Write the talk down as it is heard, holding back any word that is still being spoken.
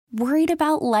Worried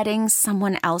about letting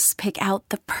someone else pick out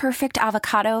the perfect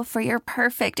avocado for your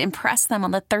perfect impress them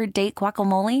on the third date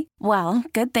guacamole? Well,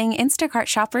 good thing Instacart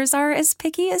shoppers are as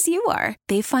picky as you are.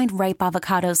 They find ripe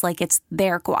avocados like it's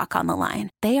their guac on the line.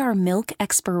 They are milk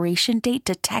expiration date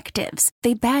detectives.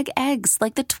 They bag eggs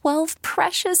like the 12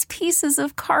 precious pieces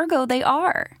of cargo they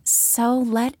are. So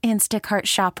let Instacart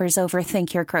shoppers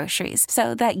overthink your groceries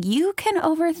so that you can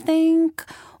overthink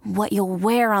what you'll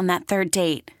wear on that third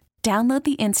date. Download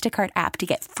the Instacart app to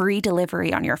get free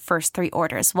delivery on your first 3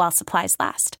 orders while supplies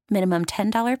last. Minimum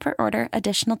 $10 per order.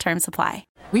 Additional terms apply.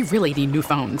 We really need new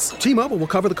phones. T-Mobile will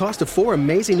cover the cost of 4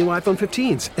 amazing new iPhone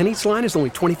 15s, and each line is only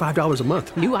 $25 a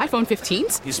month. New iPhone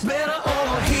 15s? It's better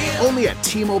over here. Only at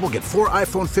T-Mobile, get 4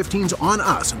 iPhone 15s on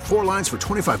us and 4 lines for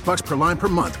 $25 per line per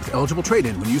month with eligible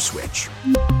trade-in when you switch.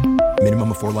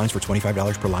 Minimum of 4 lines for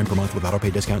 $25 per line per month with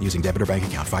autopay discount using debit or bank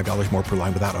account. $5 more per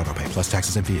line without autopay, plus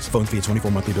taxes and fees. Phone fee at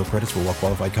 24 monthly bill credits for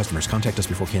well-qualified customers. Contact us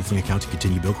before canceling account to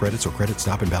continue bill credits or credit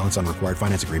stop and balance on required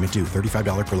finance agreement due.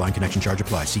 $35 per line connection charge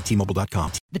applies. See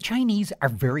T-Mobile.com. The Chinese are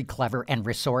very clever and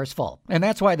resourceful, and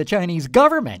that's why the Chinese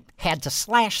government had to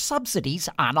slash subsidies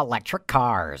on electric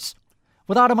cars.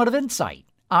 With Automotive Insight,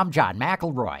 I'm John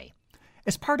McElroy.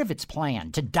 As part of its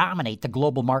plan to dominate the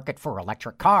global market for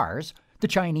electric cars, the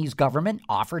Chinese government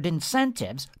offered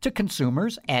incentives to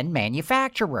consumers and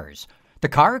manufacturers. The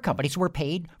car companies were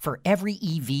paid for every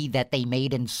EV that they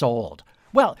made and sold.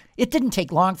 Well, it didn't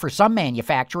take long for some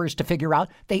manufacturers to figure out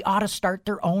they ought to start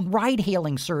their own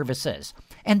ride-hailing services.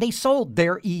 And they sold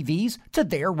their EVs to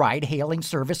their ride-hailing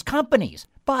service companies.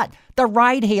 But the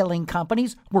ride-hailing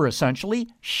companies were essentially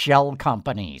shell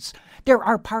companies. There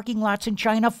are parking lots in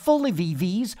China full of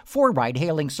EVs for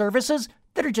ride-hailing services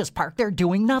that are just parked there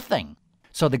doing nothing.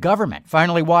 So the government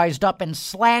finally wised up and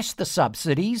slashed the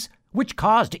subsidies, which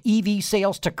caused EV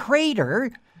sales to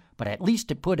crater, but at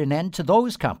least it put an end to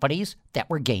those companies that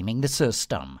were gaming the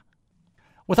system.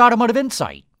 With Automotive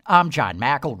Insight, I'm John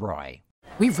McElroy.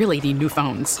 We really need new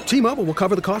phones. T-Mobile will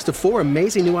cover the cost of 4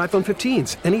 amazing new iPhone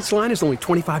 15s, and each line is only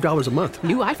 $25 a month.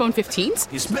 New iPhone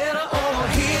 15s? It's better over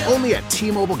here. Only at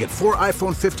T-Mobile, get 4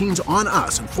 iPhone 15s on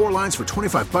us and 4 lines for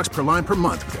 $25 per line per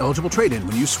month with eligible trade-in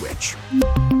when you switch.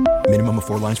 Minimum of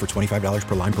 4 lines for $25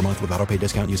 per line per month with autopay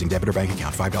discount using debit or bank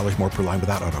account. $5 more per line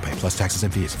without autopay, plus taxes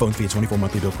and fees. Phone fee at 24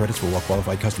 monthly bill credits for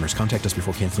well-qualified customers. Contact us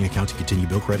before canceling account to continue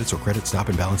bill credits or credit stop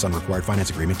and balance on required finance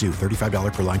agreement due.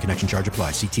 $35 per line connection charge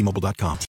applies. See T-Mobile.com.